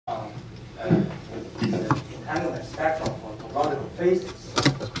entanglement spectrum for topological phases.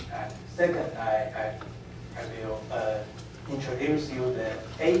 And second, I will introduce you the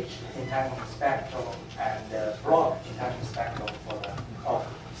H entanglement spectrum and the block entanglement spectrum for the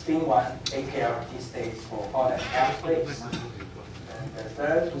spin 1 AKRT states for hot and gap phase. And the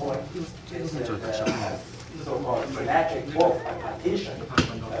third one is the so-called symmetric walk by partition for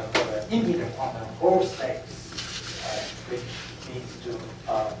the integer quantum Hall states, which leads to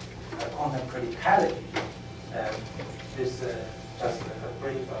quantum criticality. This is just a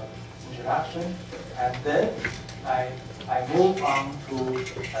brief introduction, and then I move on to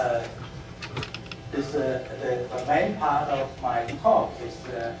this. The main part of my talk is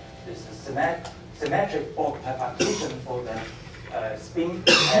this symmetric bulk partition for the spin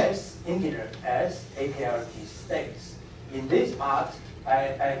S, integer S, AKRT states. In this part,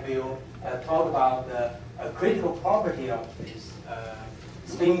 I will talk about the critical property of this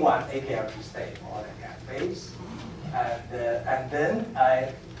spin 1 AKRT state for hot and gap phase, and then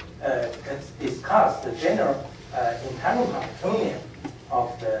I discuss the general entanglement Hamiltonian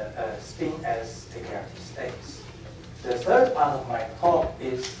of the spin S AKRT states. The third part of my talk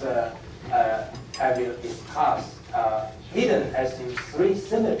is I will discuss hidden SU3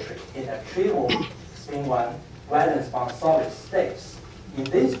 symmetry in a trivial spin 1 valence bound solid states. In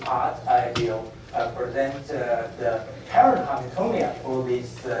this part, I will present the parent Hamiltonian for these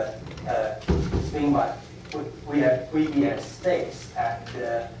spin 1 VBS states,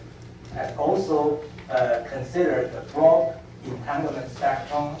 and also consider the block entanglement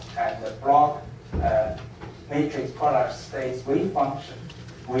spectrum and the block matrix product states wave function,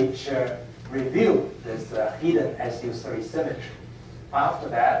 which reveal this hidden SU3 symmetry. After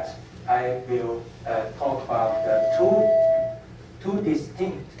that, I will talk about the two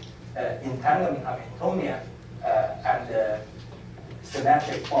distinct entanglement Hamiltonian and the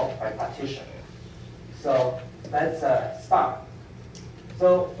symmetric bulk by partition. So let's start.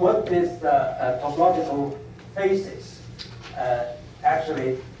 So what is the topological phases?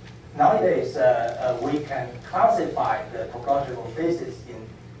 Actually, nowadays we can classify the topological phases in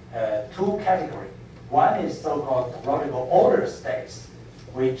two categories. One is so-called topological order states,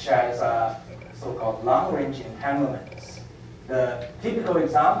 which has so-called long-range entanglements. The typical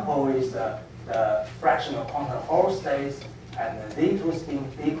example is the fractional quantum Hall states and the Z2 spin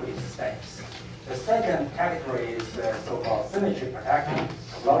decrease states. The second category is so-called symmetry protected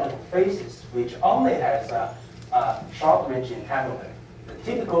topological phases, which only has a short-range entanglement. The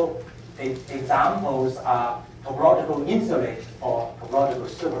typical examples are topological insulate or topological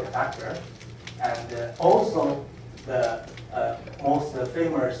superconductor, and also the most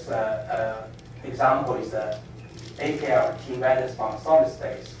famous example is AKRT valence bound solid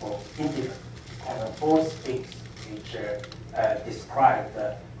states for integer quantum Hall states, which describe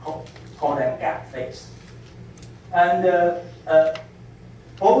the hot and gap phase. And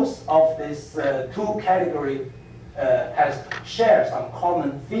both of these two categories share some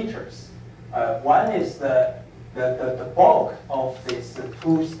common features. One is the bulk of these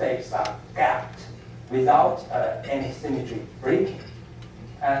two states are gapped without any symmetry breaking.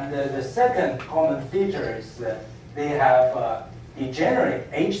 And the second common feature is they have degenerate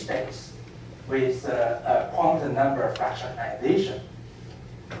H states with quantum number fractionalization.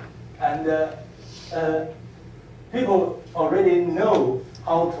 And people already know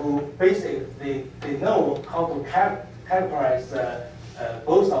how to basically, they know how to characterize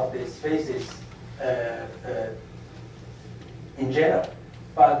both of these phases in general.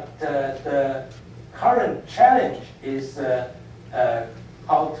 But the current challenge is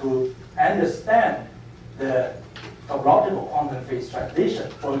how to understand the topological quantum phase transition.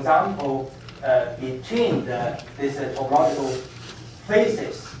 For example, between these topological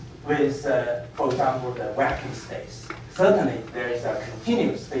phases with, for example, the vacuum states. Certainly, there is a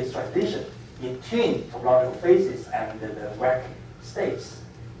continuous phase transition between topological phases and the vacuum states.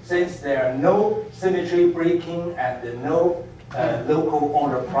 Since there are no symmetry breaking and no local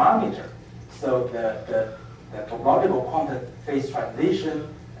order parameter, so the topological quantum phase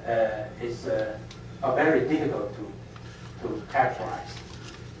transition is very difficult to characterize.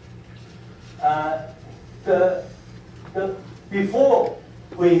 Before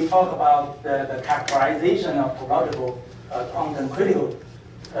we talk about the characterization of topological quantum critical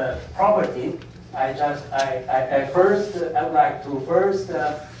property, I would like to first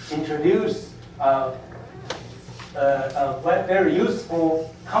introduce a very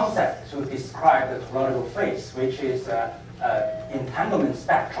useful concept to describe the topological phase, which is entanglement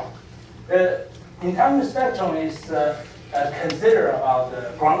spectrum. The entanglement spectrum is considered about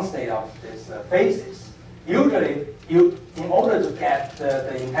the ground state of these phases. Usually, in order to get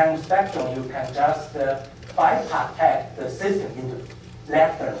the entanglement spectrum, you can just bipartite the system into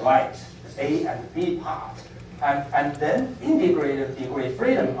left and right, the A and B part, and then integrate the degree of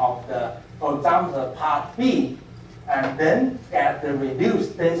freedom of the, for example, the part B, and then get the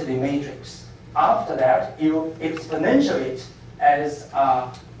reduced density matrix. After that, you exponentiate it as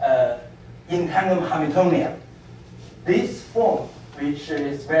entanglement Hamiltonian. This form, which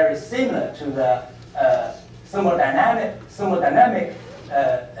is very similar to the thermodynamic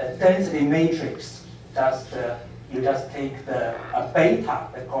density matrix, you just take the beta,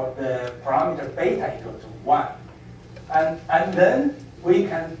 the parameter beta equal to 1. And then we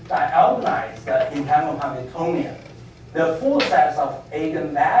can diagonalize the entanglement Hamiltonian. The four sets of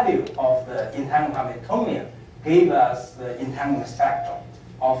eigenvalue of the entanglement Hamiltonian give us the entanglement spectrum.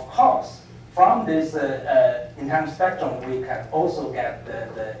 Of course, from this entanglement spectrum, we can also get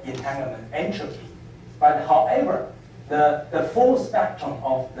the entanglement entropy. But however, the full spectrum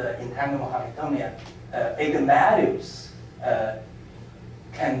of the entanglement Hamiltonian eigenvalues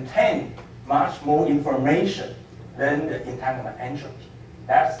contain much more information than the entanglement entropy.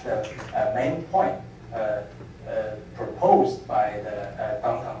 That's the main point proposed by the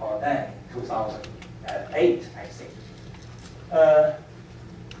Duncan Haldane in 2008, I think.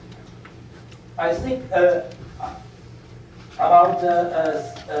 I think about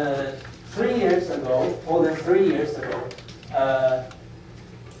 3 years ago, more than 3 years ago,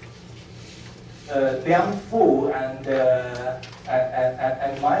 Liang Fu and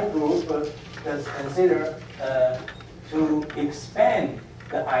my group just consider to expand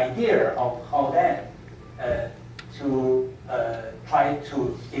the idea of Haldane to try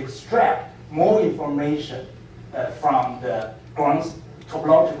to extract more information from the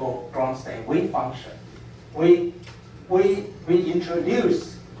topological ground state wave function. We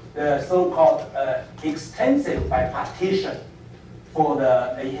introduced the so-called extensive bipartition for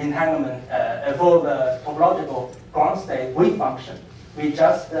the entanglement for the topological ground state wave function. We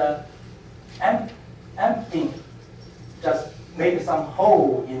just just make some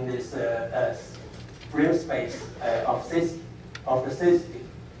hole in this real space of the system,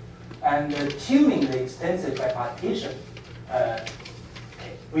 and tuning the extensive bipartition.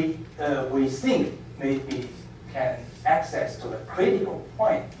 We think maybe can access to the critical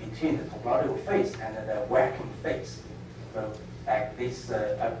point between the topological phase and the vacuum phase. So, like these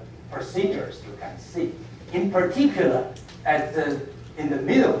procedures you can see. In particular, in the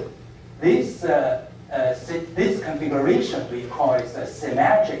middle, this configuration we call it a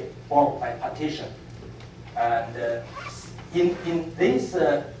symmetric bulk bipartition. And in this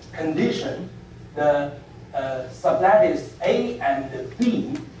condition, the sublattice A and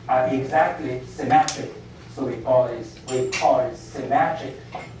B are exactly symmetric. So we call it symmetric.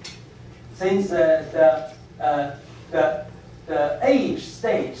 Since the H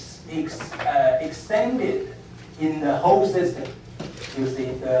states extended in the whole system. You see,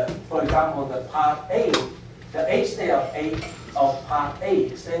 for example, the part A, the H state of part A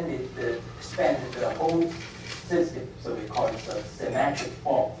expanded the whole system. So we call it a symmetric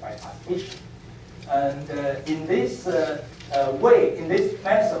bulk bipartition. And in this way, in these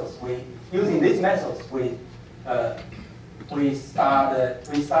methods, using these methods, we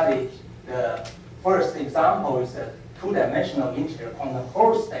study the first example is a two-dimensional integer quantum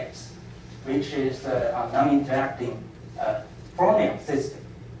Hall states, which is a non-interacting fermion system.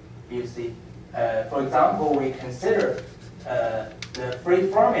 You see, for example, we consider the free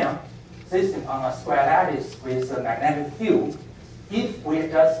fermion system on a square lattice with a magnetic field. If we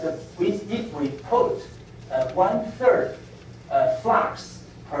put 1/3 flux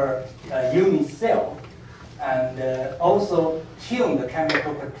per unit cell, and also tune the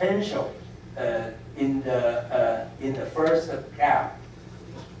chemical potential in the first gap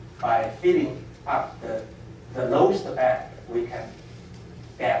by filling up the lowest band, we can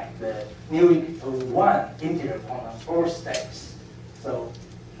get the nu equal to 1 integer quantum Hall states. So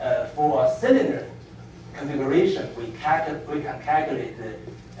for a cylinder configuration, we can calculate the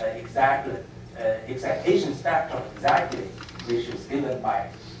excitation spectrum exactly, which is given by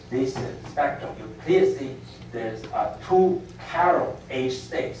this spectrum. You clearly see there's 2 parallel H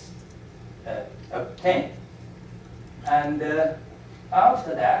states obtained. And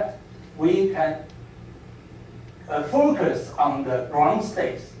after that, we can focus on the ground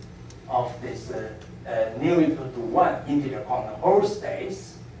states of this nu equal to 1 integer quantum Hall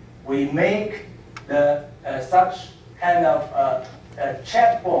states. We make the such kind of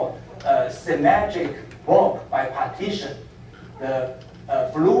checkerboard symmetric bulk bipartition. The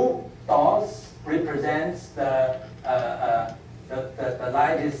blue dots represents the the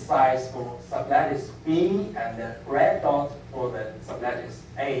lattice size for sublattice B and the red dot for the sublattice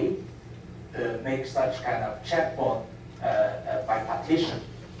A to make such kind of checkboard bipartition.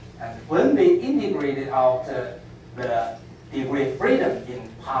 And when we integrated out the degree of freedom in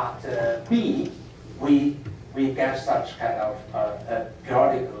part B, we get such kind of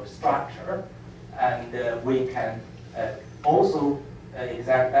periodical structure, and we can also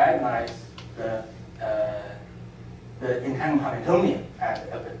exact diagonalize the entanglement Hamiltonian and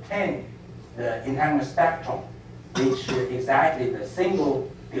obtain the entanglement spectrum, which is exactly the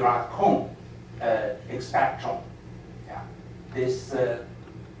single Dirac-Cohn spectrum. Yeah. This,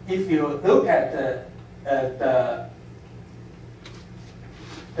 if you look at the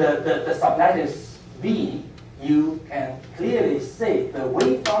sublattice V, you can clearly see the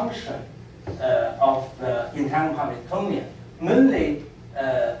wave function of the entanglement Hamiltonian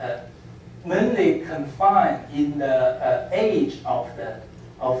mainly confined in the age of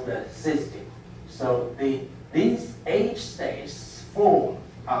the system. So these age states form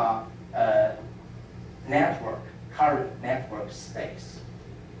current network states.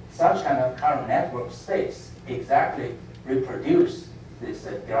 Such kind of current network states exactly reproduce this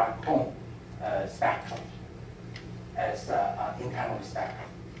Dirac-Cohn spectrum as an entanglement spectrum.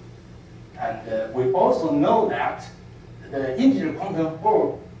 And we also know that the integer quantum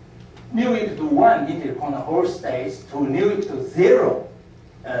Hall nu equal to 1 integer quantum Hall states to nu equal to 0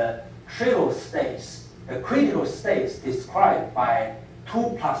 trivial states, the critical states described by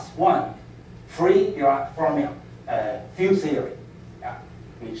 2 plus 1 free Dirac fermion field theory,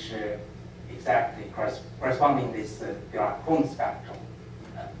 which exactly corresponding this Dirac-Cohn spectrum.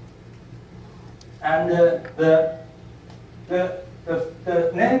 And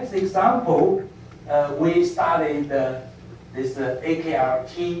the next example, we studied this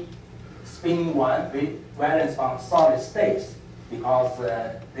AKRT spin 1 with valence bound solid states, because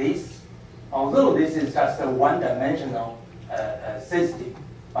although this is just a one-dimensional system,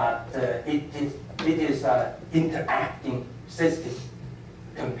 but it is an interacting system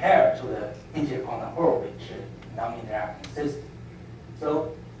compared to the integer quantum Hall, which is non-interacting system.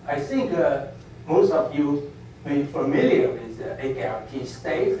 So I think most of you may be familiar with the AKRT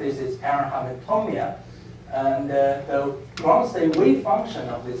state. This is parent Hamiltonian, and the ground state wave function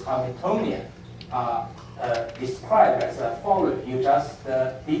of this Hamiltonian are described as follows. You just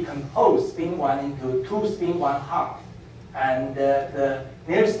decompose spin 1 into 2 spin 1 half, and the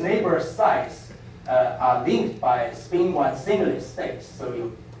nearest neighbor sites are linked by spin 1 singlet states.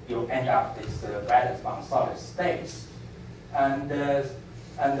 So you end up with valence bound solid states, and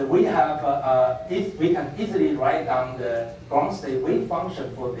we have we can easily write down the ground state wave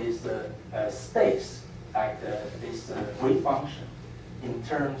function for these states, like this wave function, in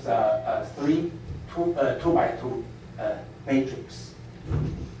terms of 2 by 2 matrix.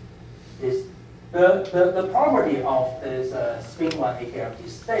 The property of this spin 1 AKRT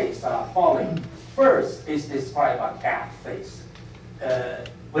states are following. First is described by gap phase.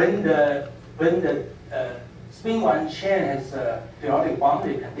 When the spin 1 chain has a periodic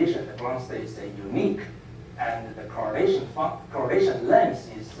boundary condition, the ground state is unique, and the correlation length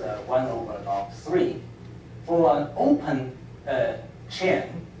is 1 over log 3. For an open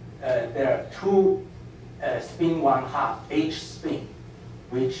chain, there are 2 spin 1 half H spin,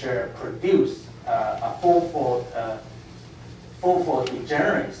 which produce a fourfold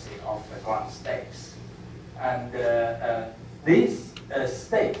degeneracy of the ground states. And these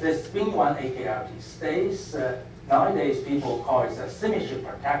states, the spin 1 AKRT states, nowadays people call it a symmetry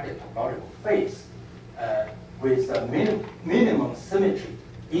protected topological phase with a minimum symmetry,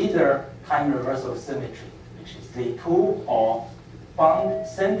 either time reversal symmetry, which is Z2, or bound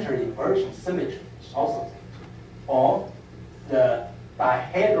center inversion symmetry, which is also Z2, or the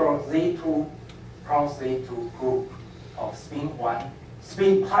dihedral Z2 cross Z2 group of spin 1,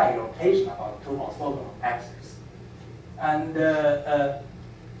 spin pi rotation about 2 orthogonal axes. And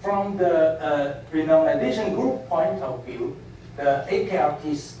from the renormalization group point of view, the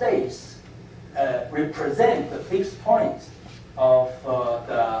AKRT states represent the fixed point of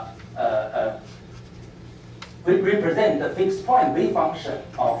represent the fixed point wave function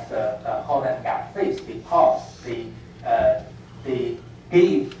of the Holland gap phase, because they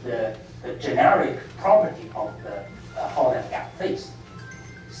give the generic property of the Holland gap phase.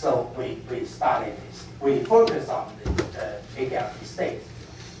 So we studied this. We focus on the AKRT states.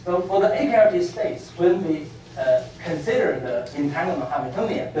 So for the AKRT states, when we consider the entanglement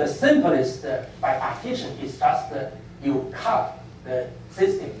Hamiltonian, the simplest bipartition is just you cut the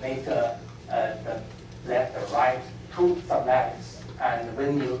system, make the left and right 2 sublattice, and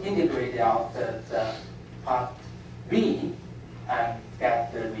when you integrate out the part B, and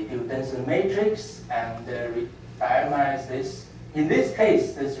get the reduced density matrix and diagonalize this. In this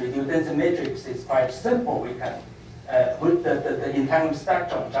case, this reduced density matrix is quite simple. We can with the entanglement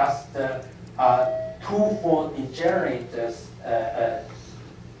spectrum just two-fold degenerate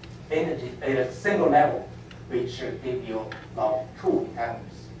energy at a single level, which give you log 2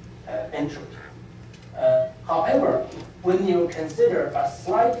 entanglement entropy. However, when you consider a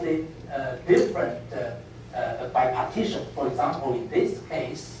slightly different bipartition, for example, in this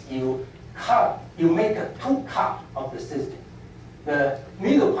case, you make a two-cut of the system. The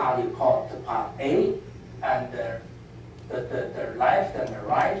middle part you call the part A, and the left and the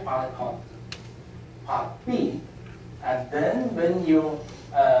right part called part B. And then when you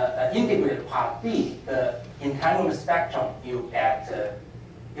integrate part B, the entanglement spectrum you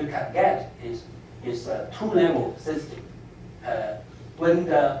can get is a two-level system. When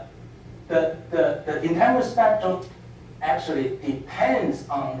the entanglement spectrum actually depends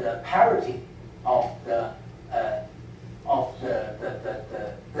on the parity of the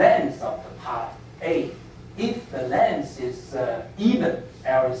length of the part A. If the length is even,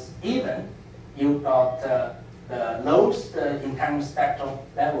 L is even, you got the lowest entanglement spectrum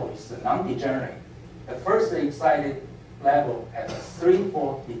level is non-degenerate. The first excited level has a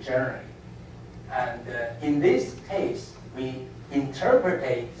three-fold degenerate. And in this case, we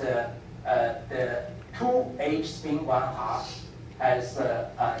interpret the 2H spin 1/2 as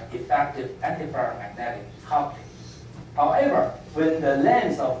an effective antiferromagnetic coupling. However, when the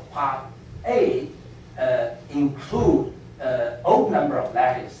length of part A include odd number of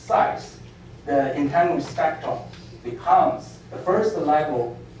lattice sites, the entanglement spectrum becomes, the first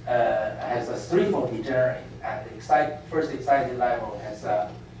level has a threefold degenerate, and the first excited level has a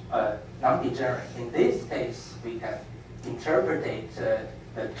non-degenerate. In this case, we can interpret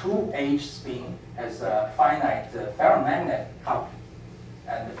the 2H spin as a finite ferromagnet coupling.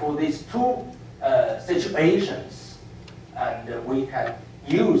 And for these two situations, and we can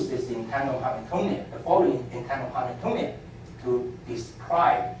use this entanglement Hamiltonian, the following entanglement Hamiltonian, to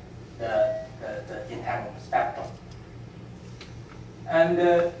describe the entanglement spectrum. And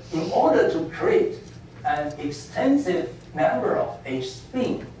in order to create an extensive number of H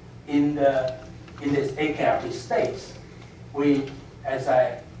spin in this AKRT states, we, as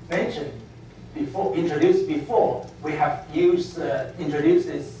I mentioned before, introduced before, we have introduced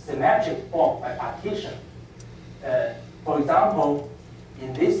this symmetric bulk bipartition. For example,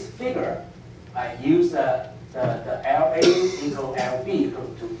 in this figure, I use the LA equal LB equal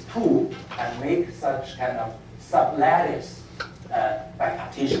to 2 and make such kind of sublattice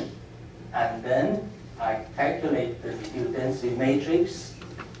bipartition. And then I calculate the reduced density matrix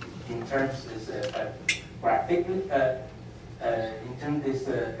in terms of graphically, in terms of this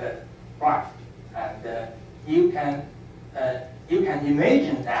graph. And you can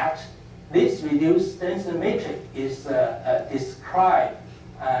imagine that this reduced density matrix is described.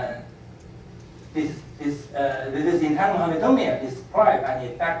 This entanglement Hamiltonian describe an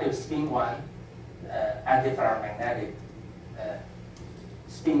effective spin 1 antiferromagnetic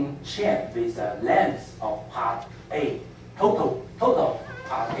spin chain with a length of part A, total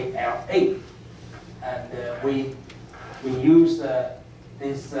part A, L8. And we use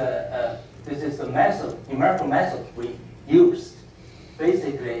this is the method, numerical method we used.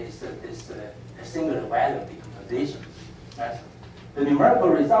 Basically, it's this singular value decomposition method. The numerical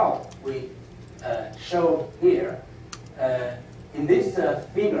result we showed here. In this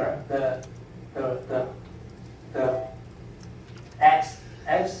figure, the x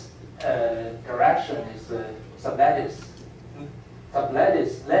direction is sublattice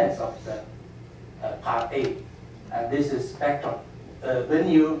length of the part A, and this is spectrum. When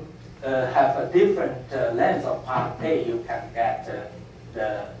you have a different length of part A, you can get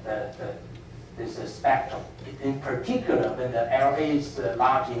this spectrum. In particular, when the LA is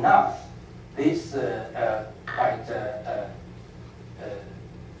large enough, this quite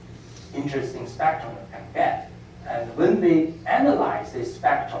interesting spectrum you can get. And when we analyze this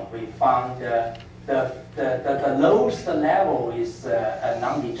spectrum, we found the lowest level is a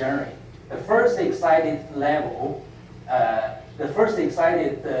non-degenerate. The first excited level,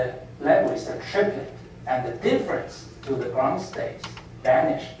 is a triplet, and the difference to the ground states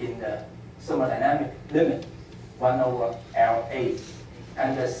vanish in the thermodynamic limit, 1 over LA.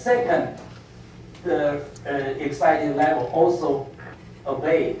 And the second, the excited level also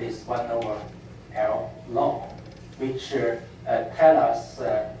obey this 1 over L law, which tell us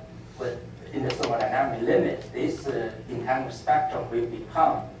in the thermodynamic limit, this entanglement spectrum will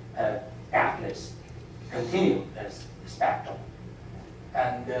become a gapless continuous spectrum.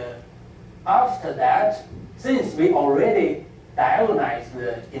 And after that, since we already diagonalize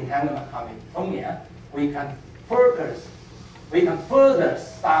the entanglement Hamiltonian, we can further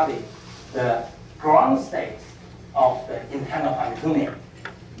study the ground states of the entanglement Hamiltonian.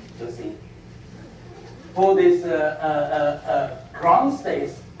 You see, for this ground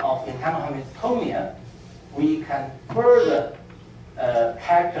states of entanglement Hamiltonian, we can further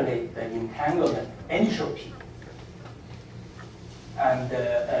calculate the entanglement entropy. And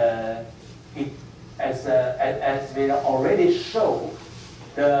as we already showed,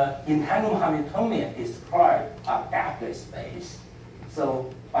 the entanglement Hamiltonian describes a gapless space. So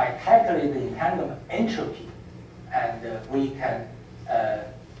by calculating the entanglement entropy, and we can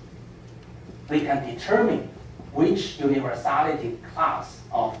determine which universality class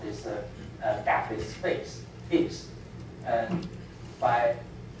of this gapless space is. And by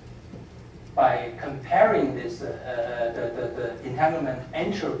comparing this the entanglement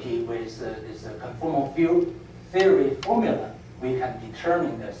entropy with this conformal field theory formula, we can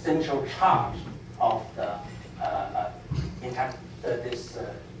determine the central charge of the this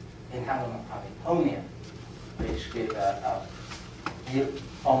entanglement Hamiltonian, which give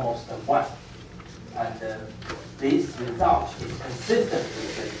almost 1. And this result is consistent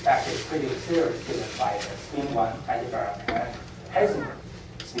with the effective critical theory given by the spin 1 antiferromagnetic Heisenberg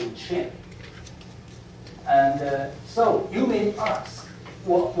spin chain. And so you may ask,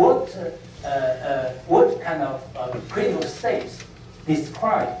 what kind of critical states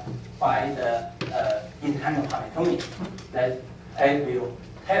described by the entanglement Hamiltonian? That I will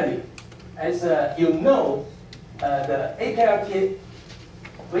tell you. As you know, the AKRT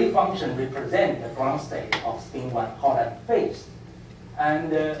wave function represents the ground state of spin 1 Holland phase.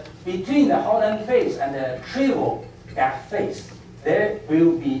 And between the Holland phase and the trivial gap phase, there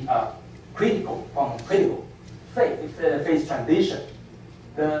will be a critical phase transition.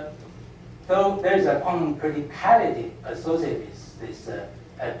 So there is a quantum criticality associated with this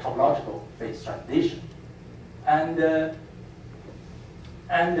topological phase transition. And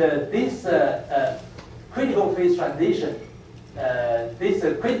this critical phase transition, this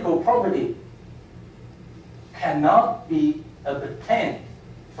critical property cannot be obtained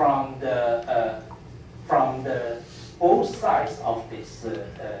from the both sides of this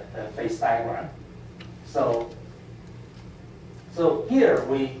phase diagram. So here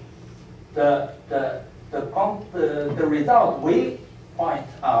the result we point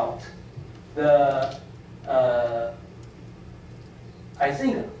out I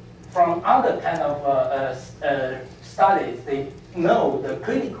think from other kind of studies, they know the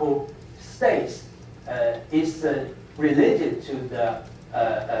critical states is related to the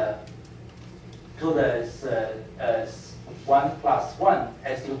 1+1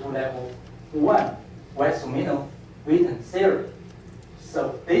 SU2 level 1 Westermino-Witten theory.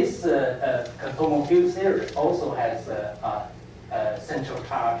 So this conformal field theory also has a central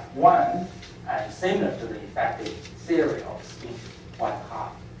charge 1, and similar to the effective theory of spin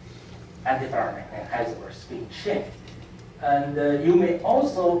 1/2 antiferromagnetic Heisenberg spin chain. And you may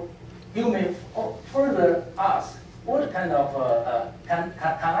further ask, what kind of can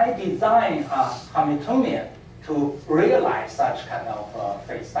I design a Hamiltonian to realize such kind of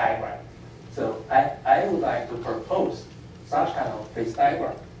phase diagram? So I would like to propose such kind of phase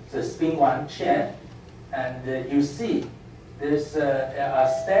diagram, the spin 1 chain, and you see there's a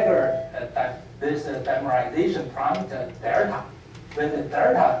staggered there's a dimerization parameter delta. When the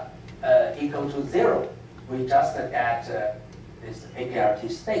delta equal to 0, we just get this AKRT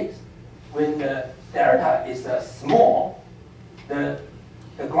state. When the delta is small, the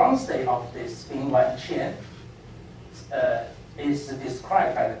ground state of this spin 1 chain is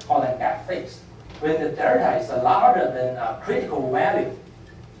described by the Holland gap phase. When the delta is larger than a critical value,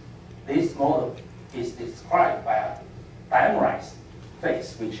 this model is described by a dimerized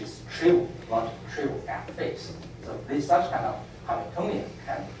phase, which is trivial, not trivial gap phase. So such kind of Hamiltonian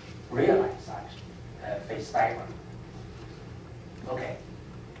can realize such phase diagram. Okay,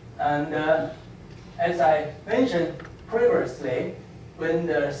 and as I mentioned previously, when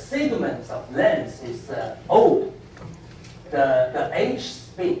the segments of length is old, the H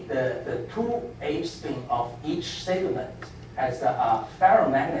spin, the 2H spin of each segment has a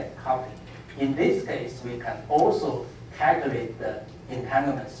ferromagnetic coupling. In this case, we can also calculate the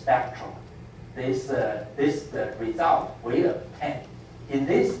entanglement spectrum. This the result we obtain. In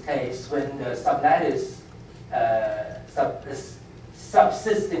this case, when the sublattice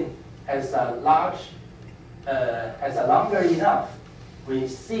subsystem has a longer enough, we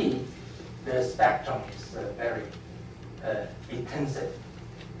see the spectrum is very intensive.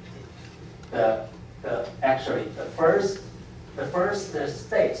 Actually the first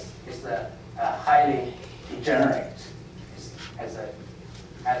state is highly degenerate. It's as a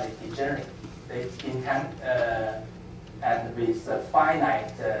degenerate. And with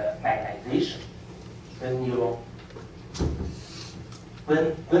finite magnetization.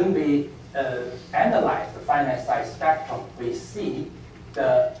 When we analyze the finite size spectrum, we see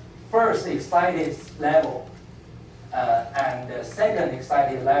the first excited level and the second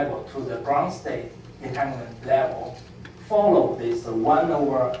excited level to the ground state entanglement level follow this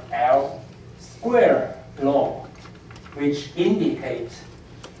 1/L square law, which indicates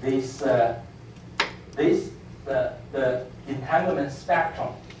the entanglement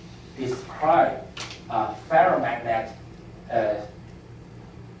spectrum describe ferromagnetic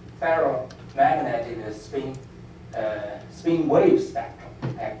spin wave spectrum.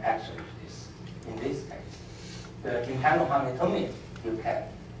 Actually, in this case, the entanglement Hamiltonian, you can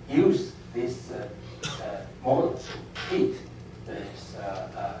use this model to fit this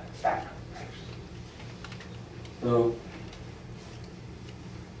spectrum. Actually,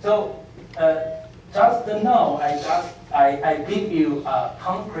 just now, I give you a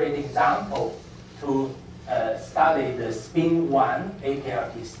concrete example to study the spin 1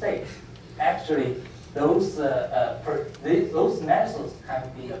 AKRT state. Actually, those methods can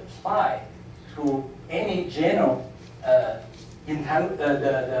be applied to any general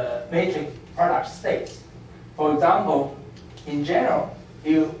the matrix product states. For example, in general,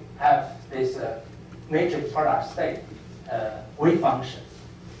 you have this matrix product state wave function.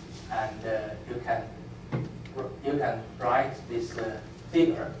 And you can write this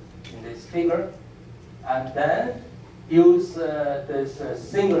figure in this figure, and then use this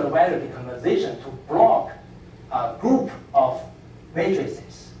singular value decomposition to block a group of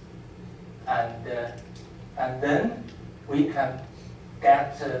matrices, and then we can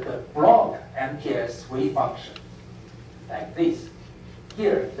get the block MPS wave function like this.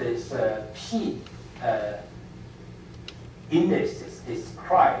 Here, this P indices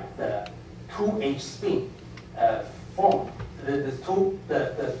describe the 2H spin form, the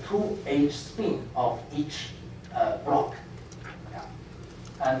 2H spin of each block. Yeah.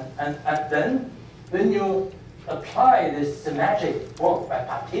 And then when you apply this symmetric work by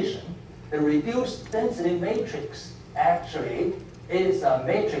partition, the reduced density matrix actually is a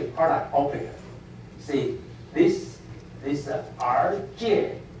matrix product operator. See, this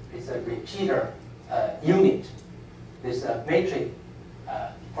Rj is a repeater unit. This matrix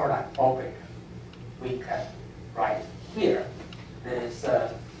product operator. We can write here. This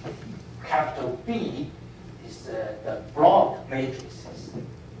capital B is the block matrices,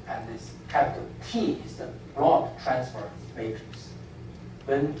 and this capital T is the block transfer matrix.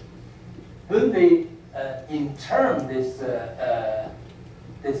 When we term this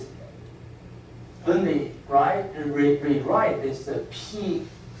when we rewrite this P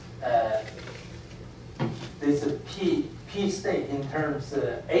state in terms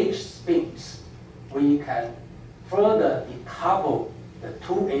of H spins, we can further decouple the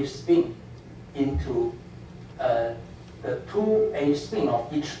 2H spin into the 2H spin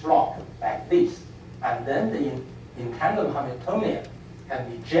of each block like this. And then the entanglement Hamiltonian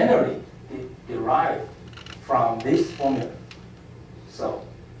can be generally derived from this formula. So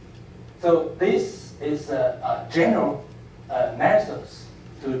this is a general methods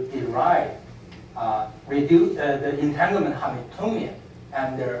to derive reduce the entanglement Hamiltonian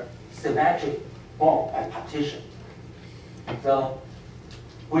under symmetric bulk by partition. So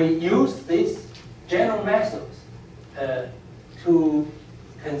we use these general methods to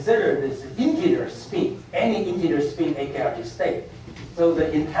consider this integer spin, any integer spin AKRT state. So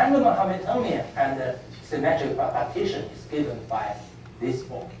the entanglement Hamiltonian and the symmetric by partition is given by this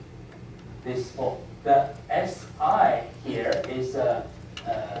form. This form. The SI here is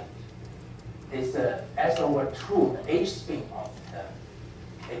S over 2, the H spin of the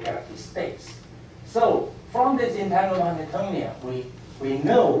AKRT states. So from this entanglement Hamiltonian, we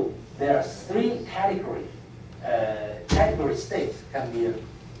know there are three category states can be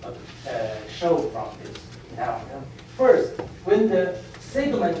shown from this entanglement. First, when the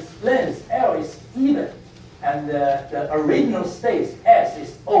segment length L is even and the original state S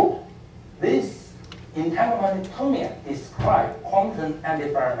is odd, this entanglement Hamiltonian describes quantum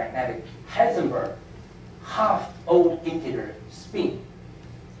antiferromagnetic Heisenberg half-odd integer spin,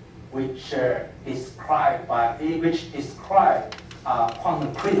 which describe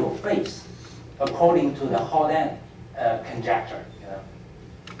quantum critical phase according to the Haldane conjecture. You know?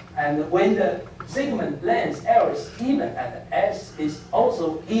 And when the segment length L is even and S is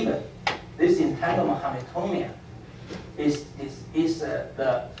also even, this entanglement Hamiltonian is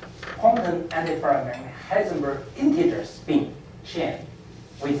the quantum antiferromagnetic Heisenberg integer spin chain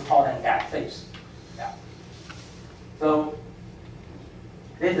with Haldane gap phase. Yeah. So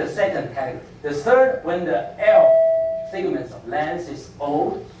This is the second category. The third, when the L segments of length is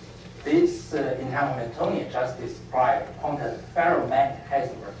old, this entanglement Hamiltonian just described quantum ferromagnet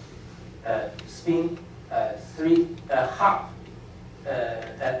Heisenberg spin half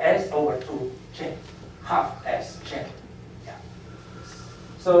S over 2 chain, half S chain. Yeah.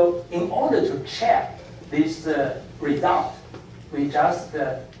 So in order to check this result, we just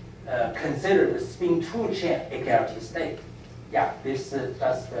consider the spin 2 chain AKRT state. Yeah, this is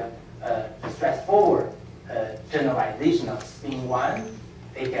just a straightforward generalization of spin 1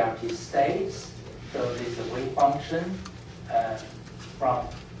 AKRT states. So this is a wave function from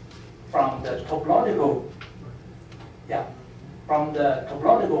the topological, yeah, from the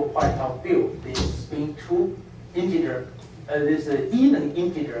topological point of view, this spin 2 integer, this even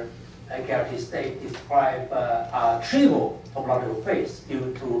integer AKRT state describe a trivial topological phase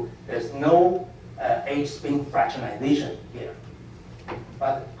due to there's no H spin fractionalization here.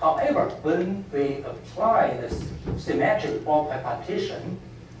 But however, when we apply this symmetric ball partition,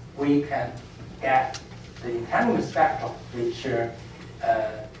 we can get the entanglement spectrum, which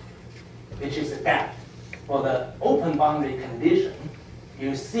is a gap. For the open boundary condition,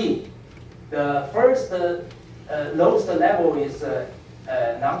 you see the first lowest level is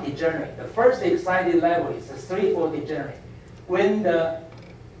non-degenerate. The first excited level is a 3-fold degenerate. When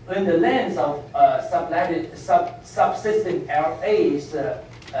the length of subsystem LA is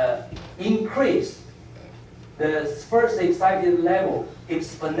increased, the first excited level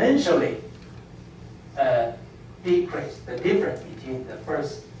exponentially decrease the difference between the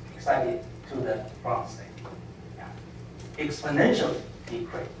first excited to the ground state. Yeah. Exponentially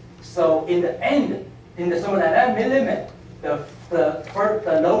decrease. So in the end, in the thermodynamic limit, the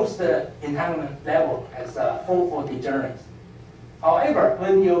lowest entanglement level has 4-fold degenerate. However,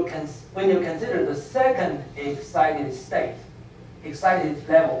 when you consider the second excited state, excited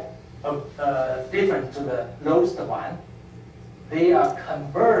level different to the lowest one, they are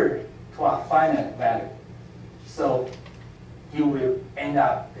converged to a finite value. So you will end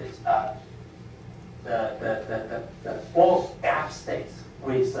up with the both gap states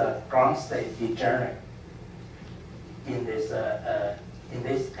with ground state degenerate in this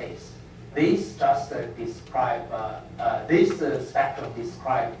case. This just describe this spectrum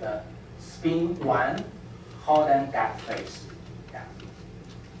describe the spin 1 Howden gap phase. Yeah.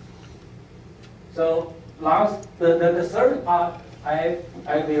 So the third part, I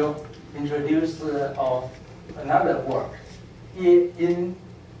will introduce another work. In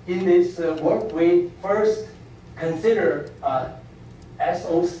this work, we first consider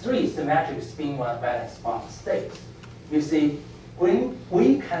SO3 symmetric spin 1 valence bond states. You see, when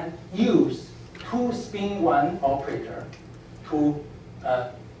we can use 2 spin 1 operator to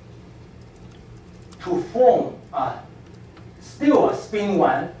form still a spin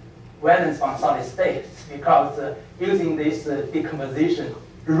 1 valence bond solid state, because using this decomposition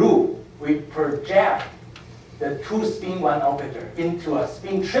rule, we project the 2 spin 1 operator into a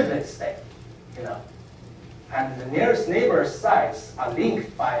spin triplet state, and the nearest neighbor sites are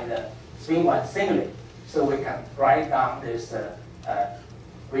linked by the spin 1 singlet. So we can write down this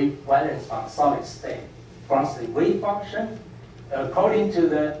valence bond solid state from the wave function. According to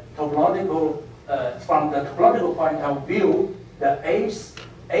the topological, from the topological point of view, the H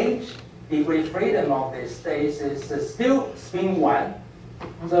degree freedom of the states is still spin 1.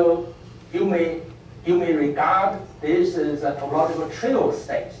 So you may regard this as a topological trivial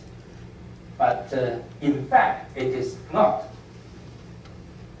state, but in fact it is not.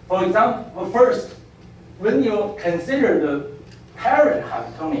 For example, first, when you consider the parent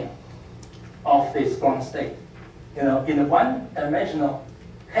Hamiltonian of this ground state, in a one-dimensional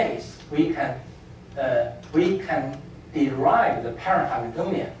case, we can derive the parent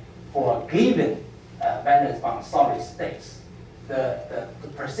Hamiltonian for a given valence bond solid states. The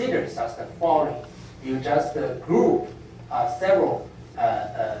procedure is just the following: you just group several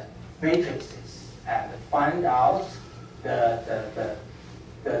matrices and find out the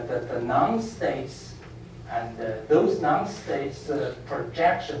non-states. And those non-states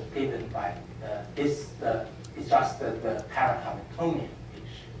projection given by is just the parent Hamiltonian,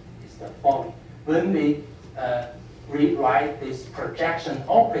 which is the following. When we rewrite this projection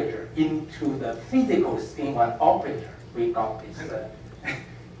operator into the physical spin 1 operator, we got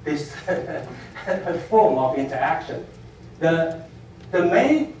this form of interaction. The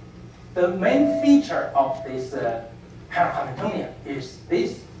main feature of this parent Hamiltonian is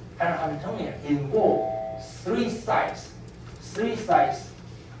this parent Hamiltonian involves 3 sides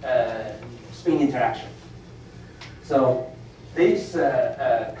spin interaction. So this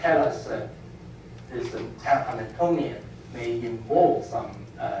tells us this parent Hamiltonian may involve some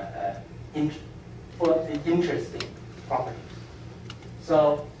interesting properties.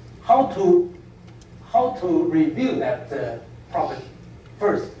 So how to review that property?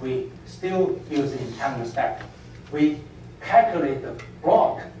 First, we still use entanglement spectrum. We calculate the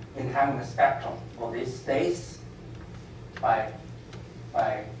block entanglement spectrum for this states by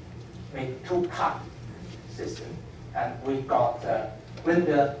make two-cut system, and we got when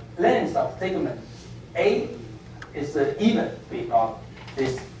the length of segment A is even, we got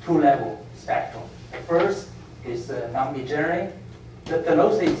this two-level spectrum. The first is non-degenerate. The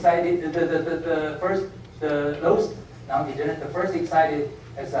lowest excited, the lowest non-degenerate. The first excited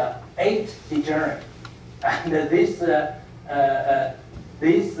is 8 degenerate, and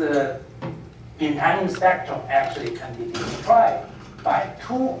this entanglement spectrum actually can be described by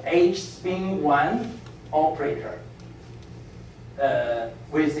 2H spin 1 operator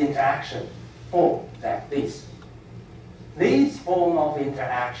with interaction form like this. This form of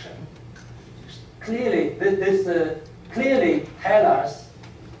interaction clearly clearly tell us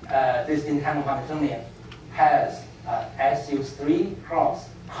this entanglement Hamiltonian has SU3 cross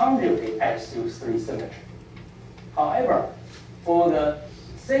conjugate SU3 symmetry. However, for the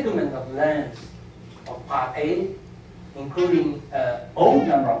segment of length of part A, including odd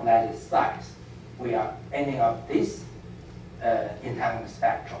number of lattice size, we are ending up this entanglement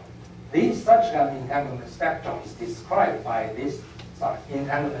spectrum. Such kind of entanglement spectrum is described by this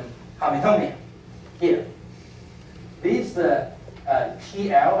entanglement Hamiltonian here. These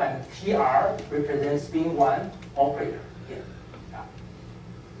TL and TR represent spin 1 operator here.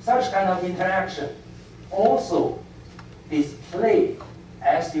 Such kind of interaction also display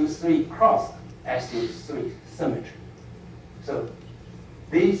SU3 cross SU3 symmetry. So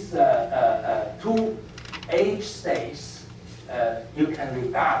these two H states, you can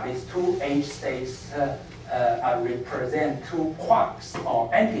regard these two H states represent two quarks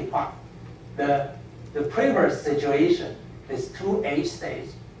or anti-quarks. The previous situation, these two H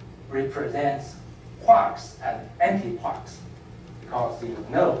states represents quarks and anti-quarks, because you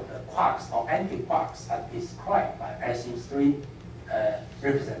know the quarks or anti-quarks are described by SU3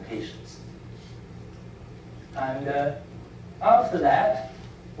 representations. And after that,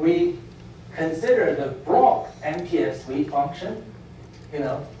 we consider the block MPS wave function,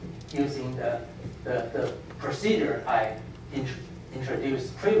 using the procedure I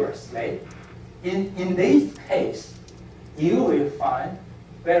introduced previously. In this case, you will find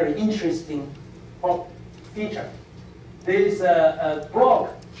very interesting feature. This block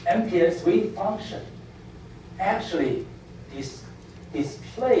MPS wave function actually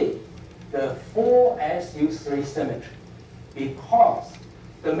display the 4SU3 symmetry, because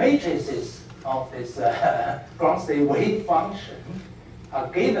the matrices of this ground state wave function are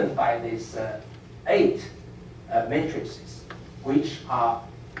given by these 8 matrices, which are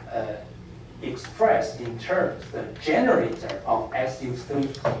expressed in terms the generator of SU3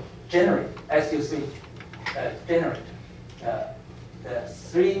 generator, the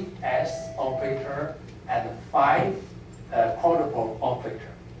 3S operator and the 5 quadrupole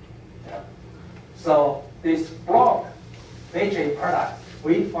operator. So this block matrix product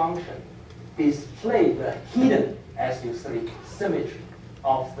wave function display the hidden SU3 symmetry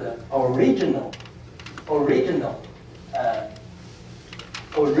of the original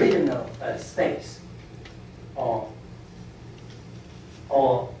states or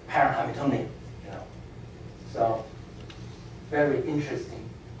para-Hamiltonian. So very interesting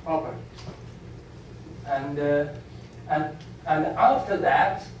property. And after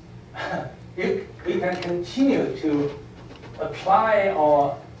that, we can continue to apply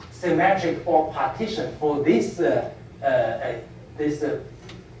our symmetric Borg partition for this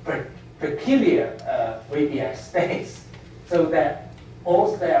peculiar VBI states, so that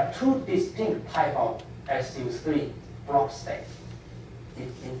also there are 2 distinct type of SU3 block states.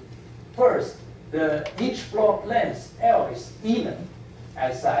 First, each block length L is even,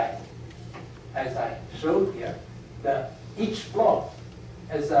 as I showed here. Each block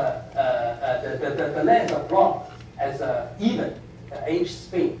has the length of block as even. The H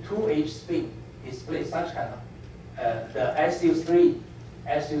spin, 2H spin displays such kind of the SU3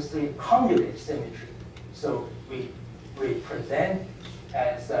 conjugate symmetry. So we present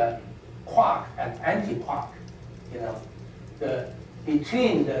as a quark and anti-quark.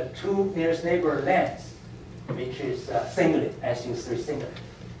 Between the 2 nearest neighbor lengths, which is singlet, SU3 singlet.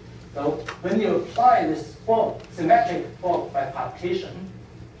 So when you apply this symmetric Borg by partition,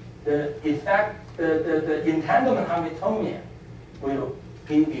 the effect, the entanglement Hamiltonian will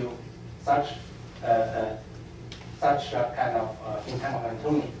give you such a kind of entanglement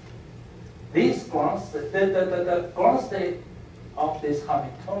Hamiltonian. These ground state, the ground state of this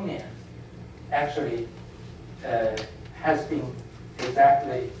Hamiltonian actually has been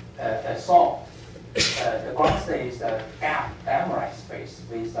exactly solved. The ground state is a gap dimerized space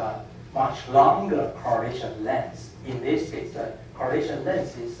with a much longer correlation length. In this case, the correlation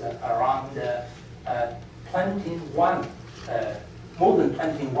length is around 21, more than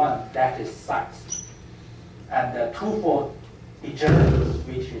 21 lattice size, and twofold degenerance,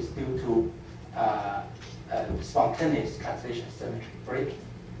 which is due to spontaneous transition symmetry breaking.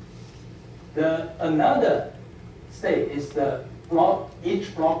 Another state is the block.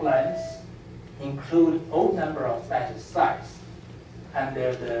 Each block length include odd number of lattice size.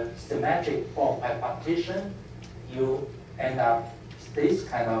 Under the symmetric bulk partition, you end up this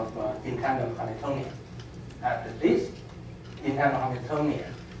kind of entangled Hamiltonian. And this entangled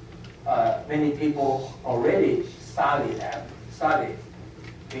Hamiltonian, many people already studied,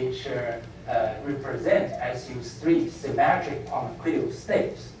 which represent SU3 symmetric quantum critical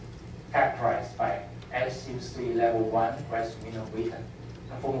states characterized by SU3 level 1 Grass-Wiener Witten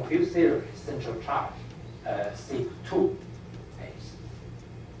and formal field theory central charge C2 base.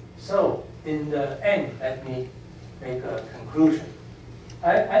 So in the end, let me make a conclusion.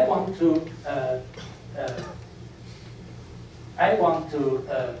 I want to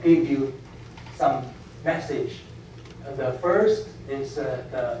give you some message. The first is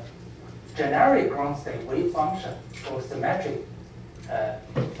the generic ground state wave function for symmetry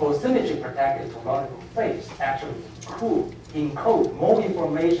protected topological phase actually encode more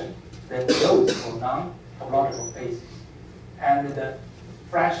information than those for non-topological phases. And the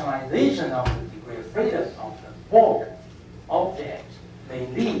fractionalization of the degree of freedom of the bulk object may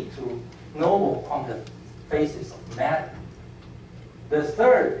lead to novel quantum phases of matter. The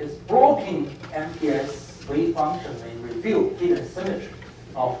third is blocking MPS wave function may reveal hidden symmetry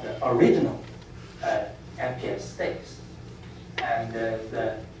of the original MPS states. And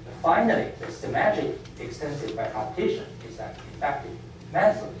finally, the symmetric extensive bipartition is an effective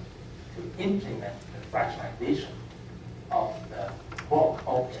method to implement the fractionalization of the bulk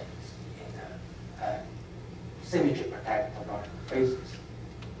objects in the symmetry protected topological phases.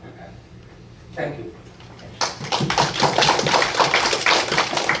 Okay. Thank you.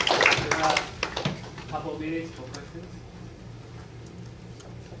 There are a couple of minutes for questions.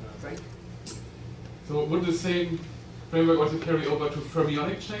 Frank? So would the same framework also carry over to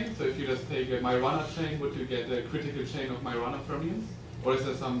fermionic chains? So if you just take a Majorana chain, would you get a critical chain of Majorana fermions? Or is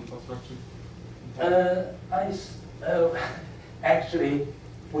there some obstruction? Actually,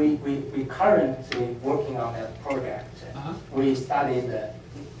 we currently working on a project. We studied,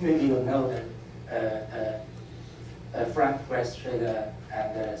 maybe you know that Frank Westschroeder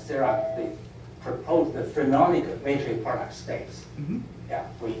and Sarah, they proposed the fermionic matrix product states. Yeah,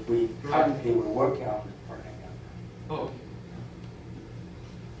 we currently we're working on the project. Oh, okay.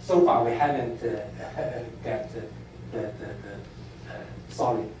 So far, we haven't get the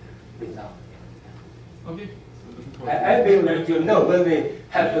solid result. Okay. I will let you know when we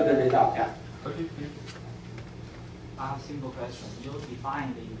have the result. Yeah. Okay. I have a simple question. You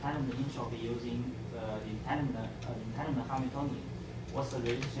define the entanglement entropy using the entanglement Hamiltonian. What's the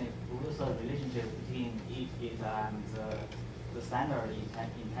relationship between it and the standard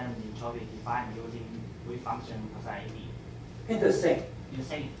entanglement entropy defined using wave function cosine AD? It's the same. It's the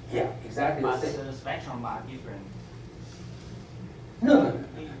same. Yeah, exactly but the same. But the spectrum are different. No.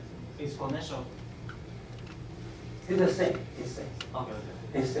 Exponential. It's the same. It's the same. Okay.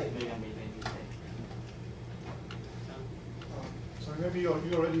 It's the same. So maybe you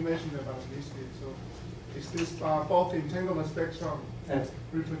already mentioned about this. So is this bulk entanglement spectrum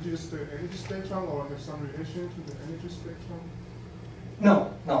reproduce the energy spectrum or have some relation to the energy spectrum?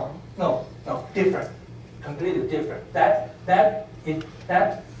 No. Different. Completely different. That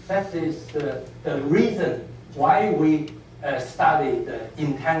is the reason why we study the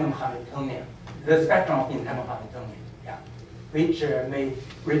entanglement Hamiltonian, the spectrum of entanglement Hamiltonian, yeah, which may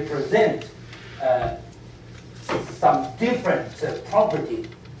represent some different property,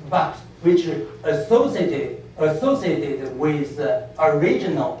 but which are associated with the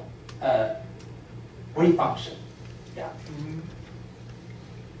original wave function. Yeah.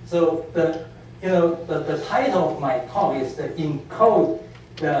 So the title of my talk is to encode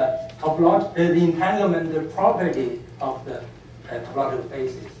the entanglement property of the topological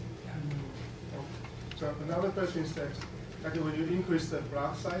phases. So another question is that, like, when you increase the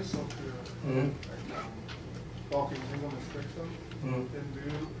block size of the bulk entanglement spectrum, then do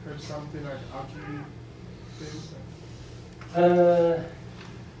you have something like arbitrary things?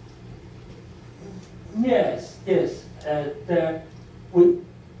 Yes.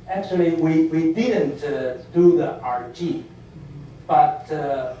 We didn't do the RG, but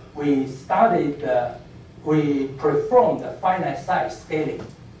we studied, we performed the finite size scaling.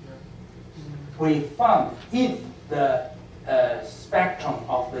 We found if the spectrum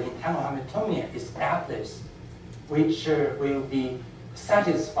of the internal Hamiltonian is Atlas, which will be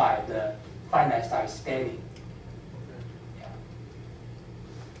satisfy the finite size scaling.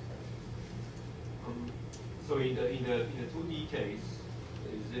 So in the 2D case,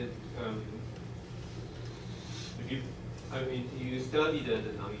 is it you study the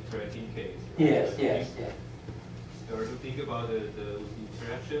non-interacting case? Right? Yes, yes, yes. Start to think about the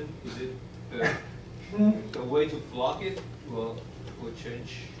interaction. Is it the way to block it will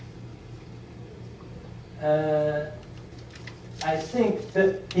change? I think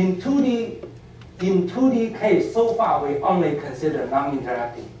that in 2D case, so far we only consider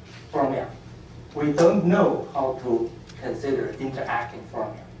non-interacting formula. We don't know how to consider interacting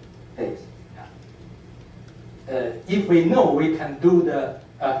formula case. If we know, we can do the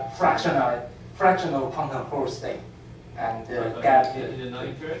fractional quantum Hall state and get in the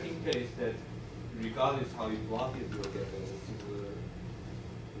non-interacting case that regardless how you block it, you'll get a similar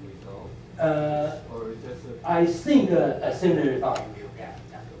result. Or just I think a similar result you will get.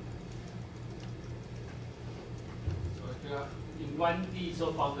 In 1D,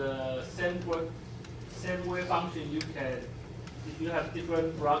 so from the same wave function, you can, if you have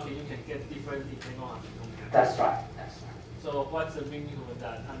different blocking, you can get different internal Hamiltonian. That's right. That's right. So what's the meaning of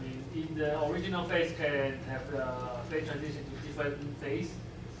that? I mean, in the original phase can have the phase transition to different phase.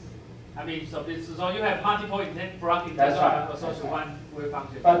 I mean, so you have multiple intent blocking. That's right. Associated one wave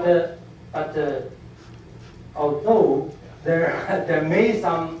function. But although there may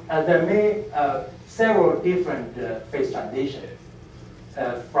several different phase transitions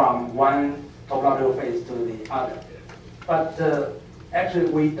from one topological phase to the other, but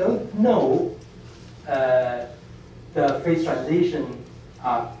actually we don't know the phase transition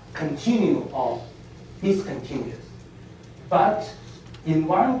are continue or discontinuous. But in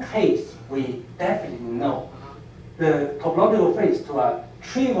one case, we definitely know the topological phase to a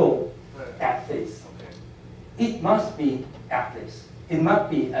trivial gap phase. It must be Atlas. It must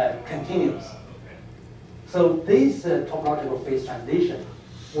be continuous. So this topological phase transition,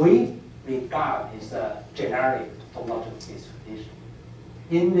 we regard as a generic topological phase transition.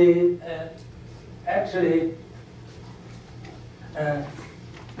 In the actually,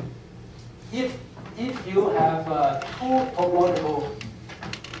 if you have two topological,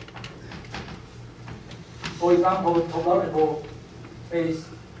 for example, topological phase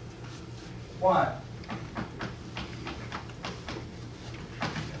 1,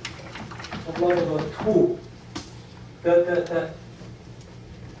 topological 2,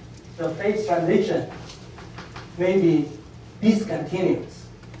 the phase transition may be discontinuous.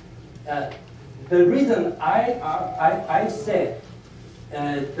 The reason I said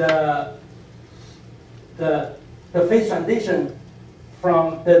the phase transition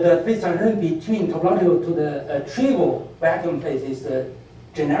from the phase transition between topological to the trivial vacuum phase is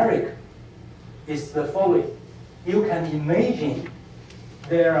generic is the following. You can imagine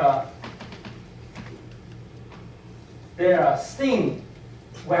there are steam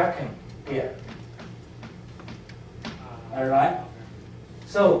vacuum here. All right.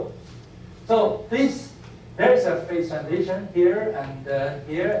 So there's a phase transition here, and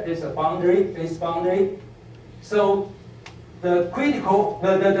here is a boundary, phase boundary. So the critical,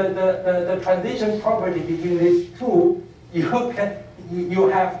 the transition property between these two, you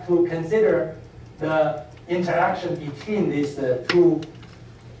have to consider the interaction between these two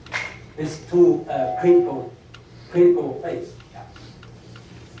critical phase. Yeah.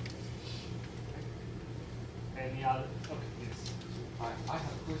 Any other? Okay, yes. I have a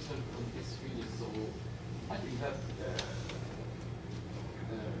question on this really. So I think that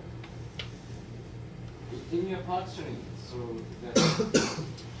in your partitioning, so the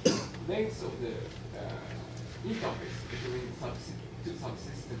length of the interface between two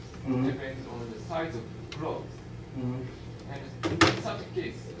subsystems depends on the size of the growth. And in such a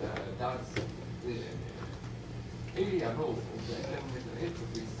case, does the area rho of the elemental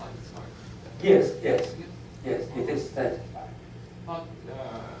entropy is satisfied? Yes, it is satisfied. But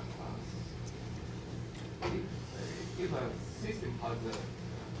if a system has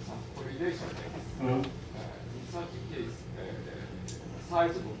some correlation length, in such a case, the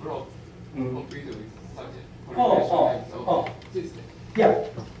size of growth completed with such a correlation length of system. Yeah,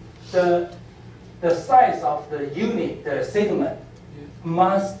 the size of the unit, the segment,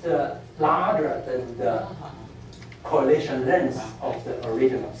 must larger than the correlation length of the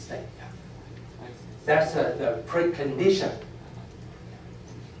original state. That's the precondition.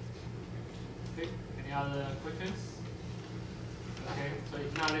 Okay. Any other questions? Okay, so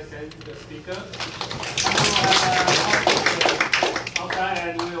if not, let's send the speaker. Outside,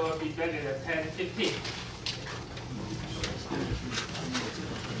 and we will be back at 10:15.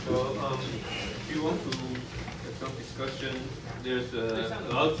 So if you want to have some discussion, there's a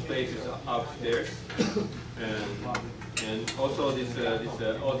lot of spaces upstairs, and also all these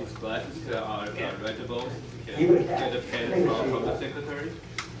classes are readable. You can get a pen from the secretary.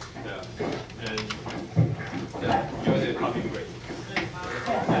 Yeah, and enjoy the coffee break.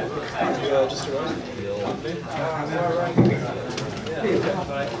 Just arrived?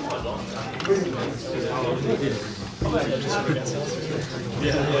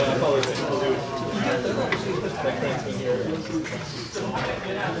 Yeah, probably people do. My friends been here.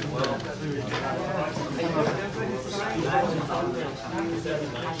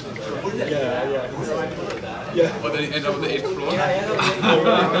 Yeah. Or then end up on the 8th floor?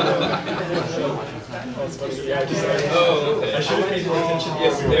 That's funny. Yeah, I just oh, okay. I should have paid more attention.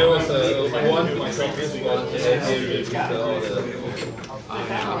 Yes, there was one previous one.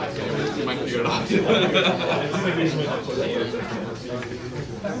 You might figure it out.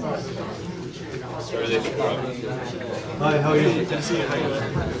 Hi, how are you? Good to see you. How you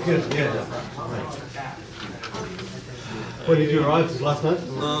doing? Good, yeah. When did you arrive? Last night?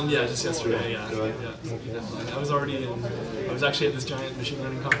 Yeah, just yesterday. Yeah. I was already in. I was actually at this giant machine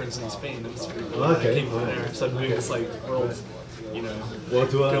learning conference in Spain. It was I came from there, so I'm doing this like world, World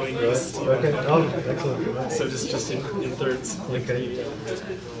tour. going east. Okay. Oh, excellent. So just in thirds. Okay.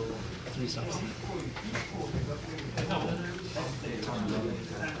 3 stops.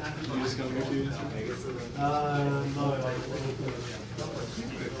 You just going to do this? No.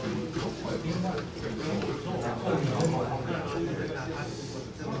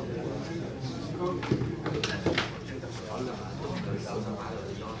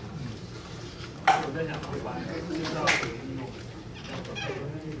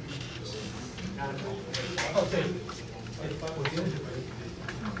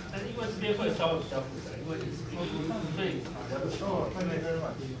但是因为这边会稍微比较复杂，因为所以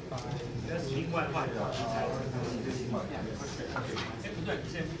但是另外的话，你才不对，你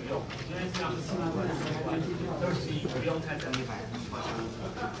现在不用，因为这样是不用猜测，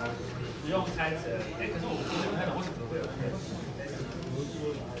不用猜测。可是我不太懂为什么会有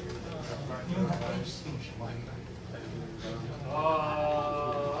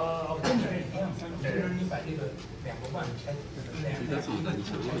就是你把这个2个万拆学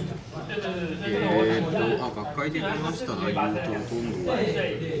会できました内容と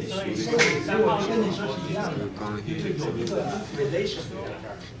ほとんど一緒です。空間編成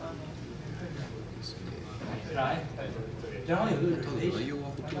ただ内容は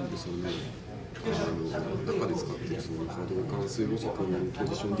ほとんどその中で使っているその波動関数予測をポ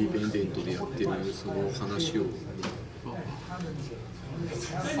ジションディペンデントでやってるその話を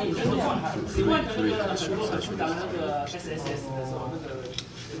古い話を最初に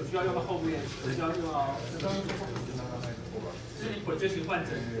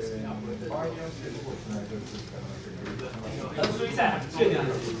输一赛很重要，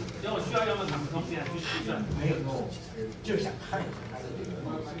因为我需要用到什么东西来去计算？没有，就想看一下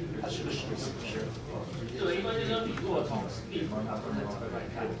它是个什么形式。对，因为就是说你如果从地图上来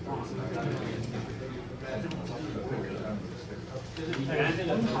看，就是你原来这个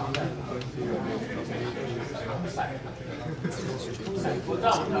长的，我知道，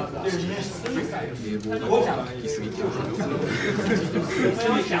就是因为我想有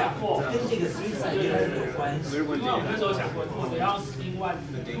没有想过跟这个 swing side 有关系？因为我那时候想过，如果要 swing one，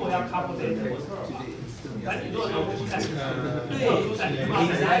 如果要 couple data， 反正你如果有出赛，对，出赛你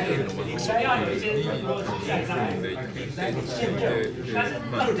要有一些如果出赛上来见证，但是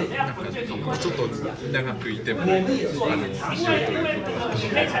怎么样回去你会ちょっと長くいても因为你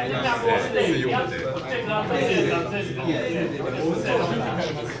可以产生这样多是你要这个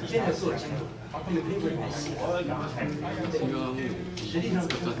现在做清楚，他们可以为你写。实际上3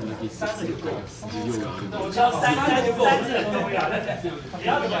个就够了。我知道三字很重要，但是你要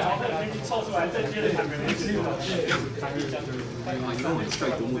怎么从这个去凑出来正确的产品？今まで近い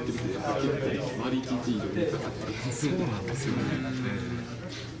と思ってるけど、やっぱりマリ TT より高かったりそうなんですよね。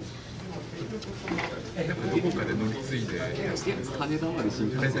どこかで乗り継いで羽田まで新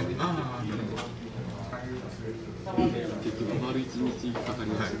幹線で結局丸1日かか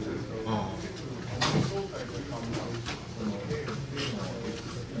りましたけど、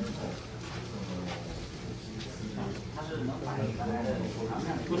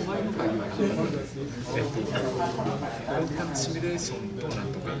この前の会議はシミュレーションとなん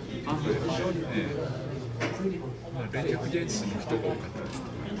とか。まあ、連着原子の人が多かったです。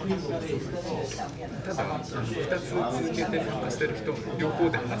ただ、2つ続けて参加してる人、両方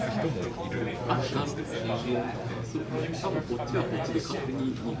で話す人もいる感じです。多分こっちはこっちで勝手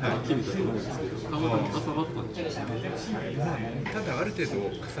に日課決めたと思うんですけど、たまたま重なったんですよね。ただ、ある程度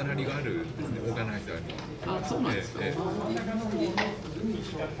重なりがあるんですね、オーガナイザーには。あ、そうなんですか。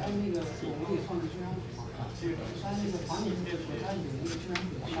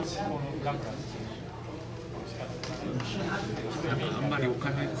あんまりお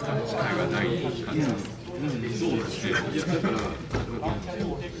金使う機会がない感じです。そうですね。いや、だから、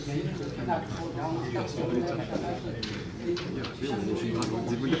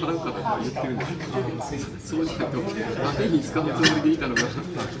自分で払うからとは言ってるんですけど、そうじゃないと、手に使うつもりでいたのが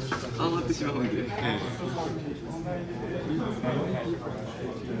余ってしまうんで。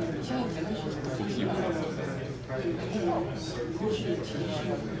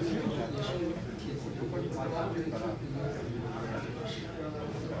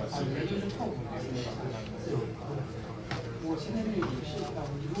我现在这个也是，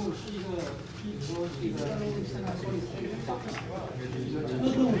如果是一个，比如说这个现在说的这个车动，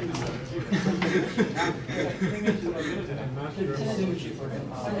现在这个举分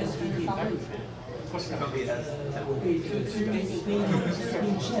3.3发挥。对，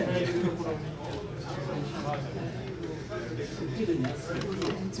这个年次，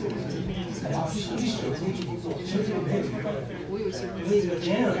我有些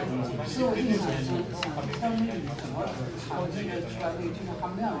是我印象中，他们怎么考这个出来这个就是含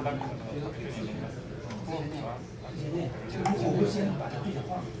量，比如说这个我会先把它对讲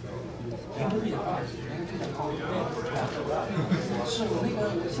化，全部对讲化，是我那个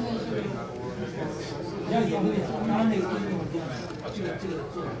现在是比较严格点，当然那个这个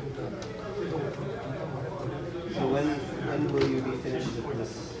做。So when will you be finished with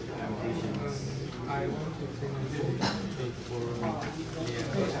this presentation? I want to finish it for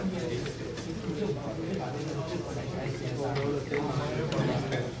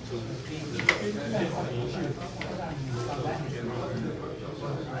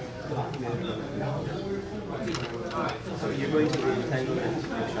So you're going to the entanglement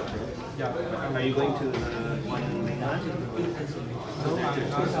workshop, right? Yeah. Are you going to the one in mainland? No, it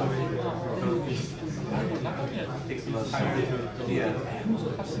takes about yeah.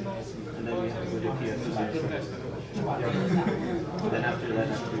 And then we have to go to PS. And then after that,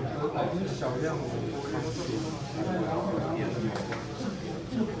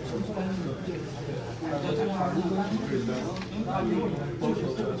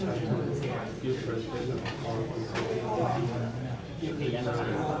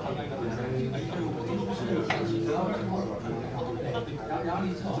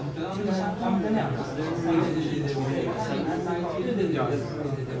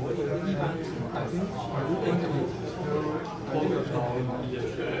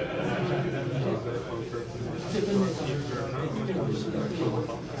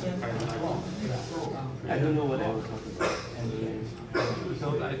 I don't know what I was talking about.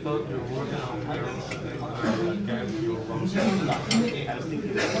 Because I thought you were working on your get your I was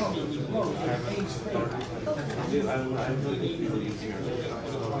thinking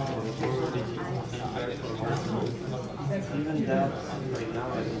even that right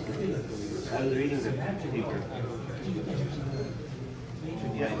now I was reading the paper.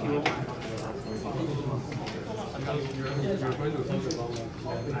 Yeah, if you You're going to talk about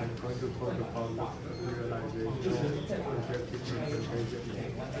I'm going to talk about realization,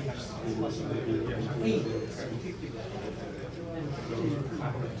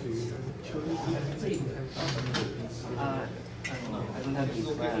 I don't have this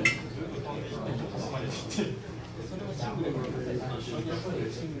plan.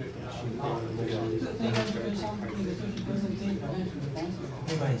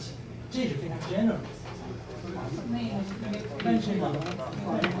 没关系，这是非常 general。但是呢，你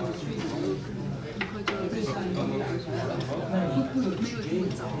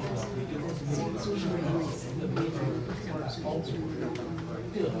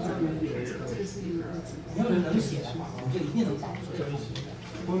要是能写的话，你就一定能找出来。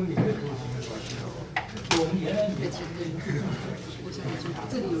我们原来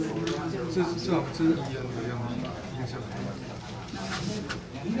这里有人这是一样的样子，印象。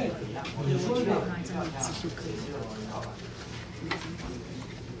应该可以啊，我就说这个。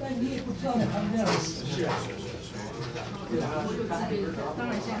但你也不知道他们那样的形式啊。当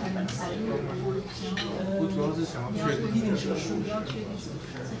然现在还能考虑，我主要是想要确定，一定是个数据。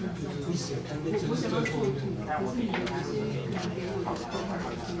你写看的我想要做图，可是有一些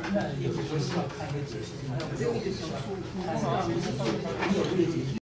那也不是说希望看一个解析，只有一个小数，你有这个解析。